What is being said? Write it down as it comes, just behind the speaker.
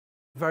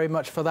Very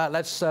much for that.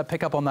 Let's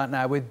pick up on that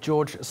now with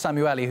George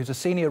Szamuely, who's a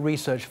senior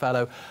research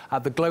fellow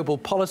at the Global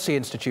Policy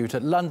Institute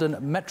at London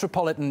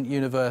Metropolitan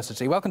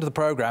University. Welcome to the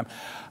programme.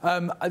 I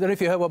don't know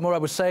if you heard what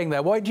Murad was saying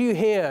there. Why do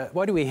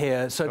we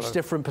hear such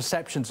different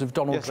perceptions of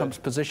Donald Trump's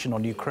position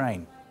on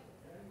Ukraine?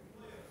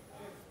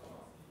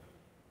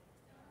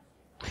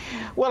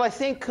 Well, I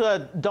think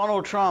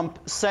Donald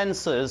Trump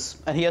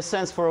senses, and he has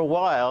sensed for a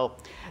while,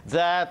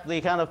 that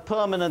the kind of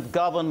permanent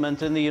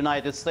government in the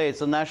United States,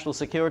 the national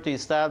security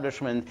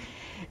establishment,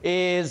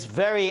 is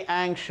very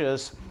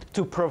anxious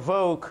to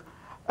provoke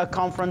a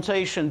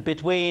confrontation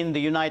between the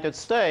United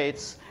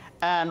States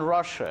and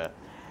Russia.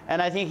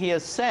 And I think he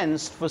has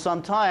sensed for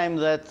some time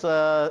that,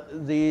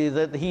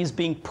 that he's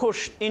being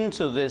pushed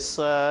into this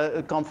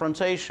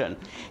confrontation.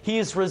 He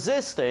is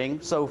resisting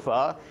so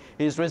far.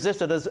 He's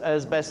resisted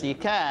as best he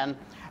can.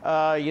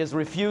 He has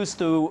refused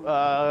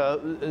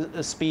to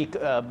speak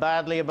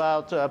badly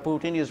about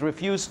Putin. He has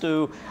refused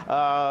to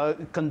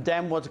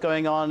condemn what's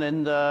going on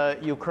in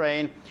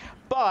Ukraine.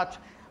 But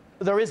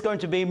there is going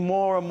to be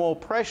more and more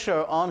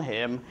pressure on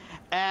him.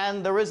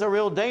 And there is a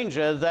real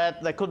danger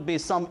that there could be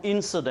some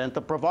incident,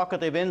 a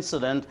provocative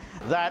incident,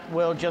 that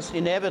will just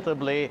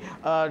inevitably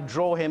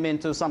draw him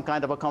into some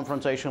kind of a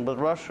confrontation with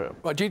Russia.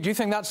 Well, do you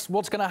think that's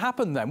what's going to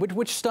happen then?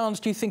 Which stance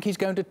do you think he's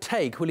going to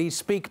take? Will he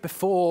speak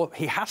before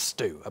he has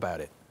to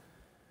about it?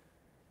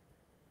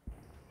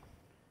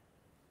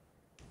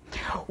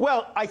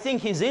 Well, I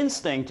think his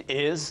instinct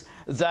is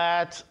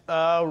that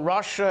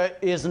Russia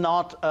is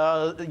not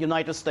the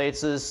United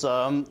States'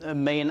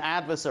 main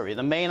adversary.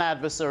 The main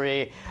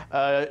adversary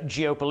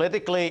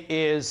geopolitically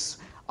is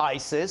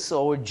ISIS,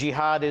 or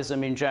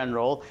jihadism in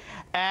general,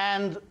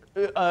 and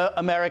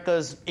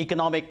America's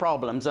economic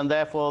problems, and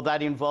therefore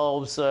that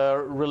involves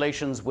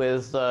relations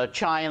with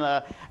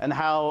China and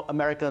how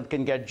America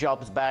can get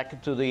jobs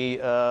back to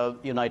the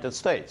United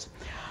States.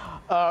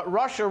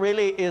 Russia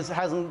really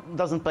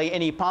doesn't play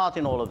any part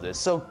in all of this.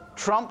 So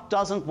Trump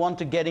doesn't want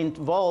to get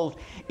involved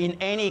in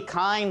any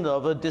kind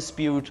of a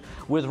dispute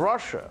with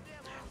Russia.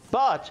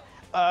 But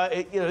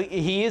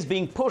he is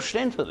being pushed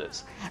into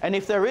this. And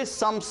if there is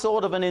some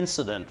sort of an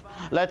incident,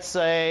 let's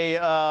say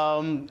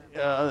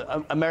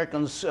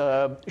Americans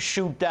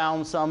shoot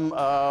down some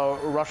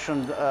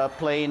Russian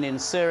plane in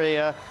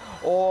Syria,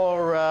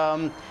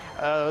 or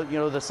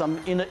there's some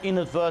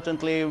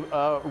inadvertently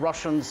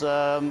Russians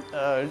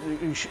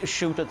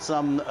shoot at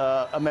some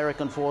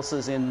American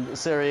forces in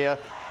Syria,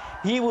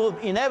 he will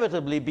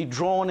inevitably be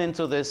drawn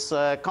into this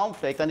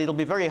conflict, and it'll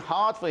be very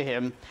hard for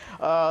him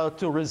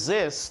to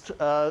resist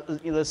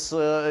this,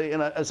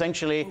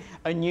 essentially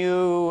a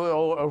new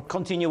or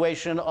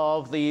continuation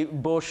of the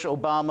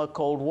Bush-Obama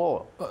Cold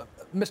War.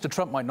 Mr.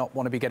 Trump might not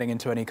want to be getting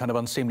into any kind of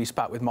unseemly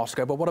spat with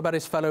Moscow, but what about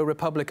his fellow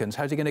Republicans?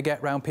 How's he going to get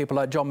around people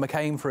like John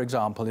McCain, for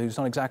example, who's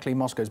not exactly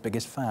Moscow's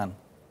biggest fan?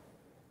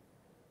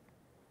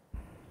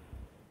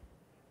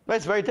 Well,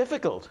 it's very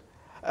difficult.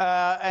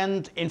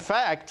 And in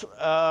fact,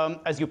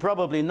 as you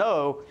probably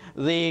know,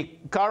 the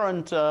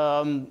current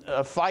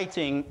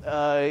fighting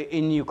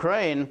in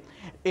Ukraine,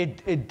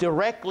 it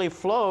directly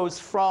flows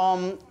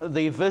from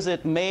the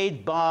visit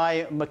made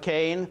by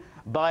McCain,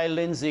 by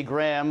Lindsey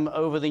Graham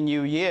over the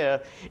new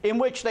year, in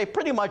which they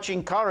pretty much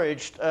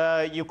encouraged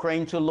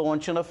Ukraine to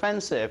launch an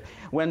offensive,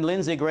 when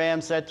Lindsey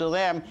Graham said to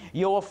them,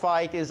 "Your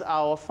fight is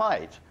our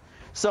fight."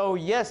 So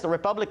yes, the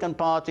Republican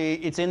Party,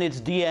 it's in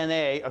its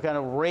DNA, a kind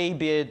of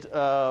rabid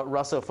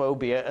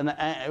Russophobia and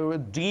a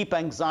deep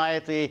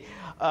anxiety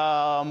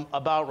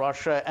about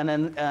Russia, and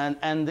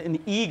an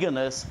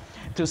eagerness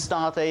to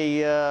start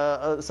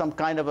some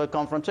kind of a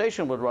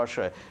confrontation with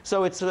Russia.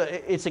 So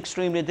it's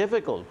extremely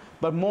difficult.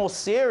 But more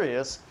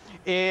serious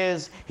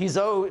is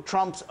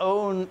Trump's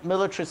own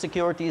military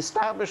security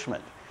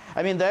establishment.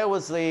 I mean, there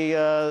was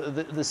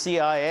the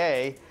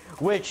CIA,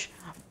 which,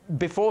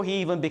 before he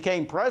even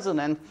became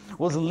president,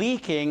 was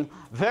leaking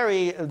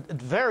very,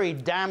 very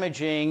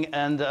damaging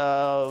and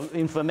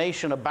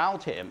information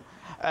about him.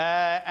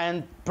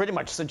 And pretty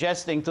much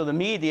suggesting to the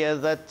media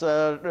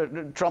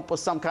that Trump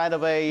was some kind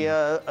of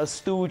a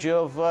stooge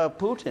of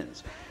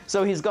Putin's.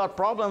 So he's got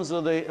problems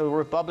with the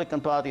Republican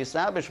Party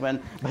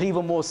establishment, but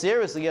even more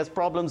seriously, he has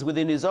problems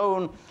within his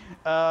own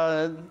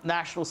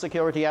national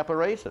security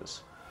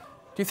apparatus.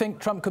 Do you think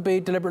Trump could be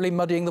deliberately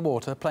muddying the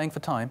water, playing for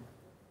time?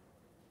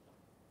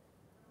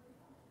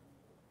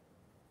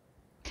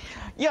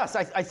 Yes,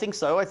 I think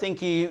so. I think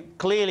he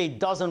clearly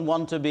doesn't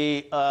want to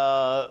be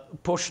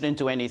pushed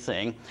into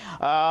anything.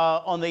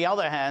 On the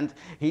other hand,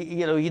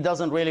 he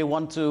doesn't really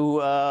want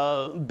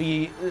to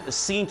be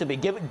seen to be,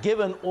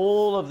 given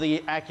all of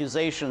the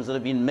accusations that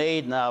have been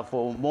made now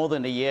for more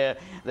than a year,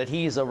 that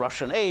he's a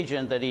Russian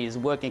agent, that he's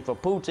working for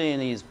Putin,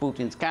 he's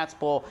Putin's cat's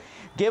paw.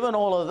 Given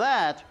all of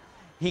that,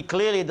 he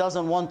clearly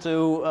doesn't want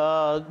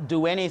to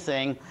do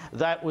anything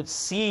that would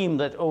seem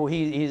that, oh,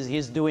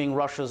 he's doing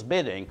Russia's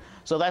bidding.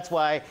 So that's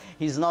why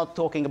he's not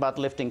talking about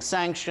lifting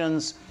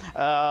sanctions.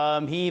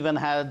 He even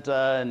had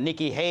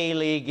Nikki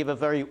Haley give a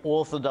very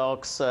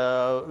orthodox,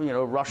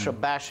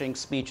 Russia-bashing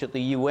speech at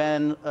the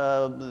UN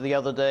the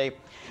other day.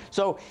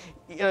 So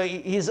you know,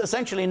 he's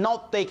essentially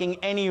not taking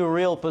any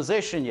real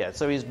position yet.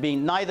 So he's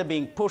neither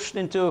being pushed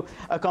into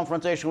a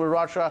confrontation with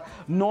Russia,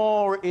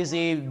 nor is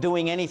he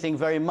doing anything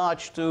very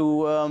much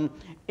to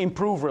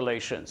improve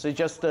relations. He's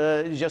just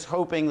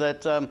hoping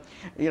that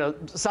you know,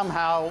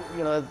 somehow,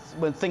 you know,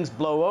 when things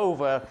blow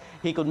over,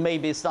 he could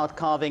maybe start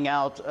carving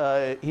out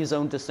his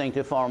own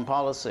distinctive foreign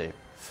policy.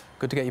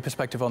 Good to get your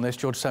perspective on this.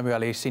 George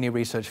Szamuely, Senior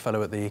Research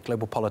Fellow at the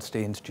Global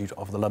Policy Institute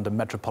of the London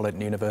Metropolitan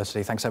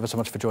University. Thanks ever so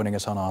much for joining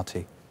us on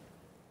RT.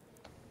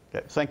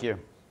 Okay, thank you.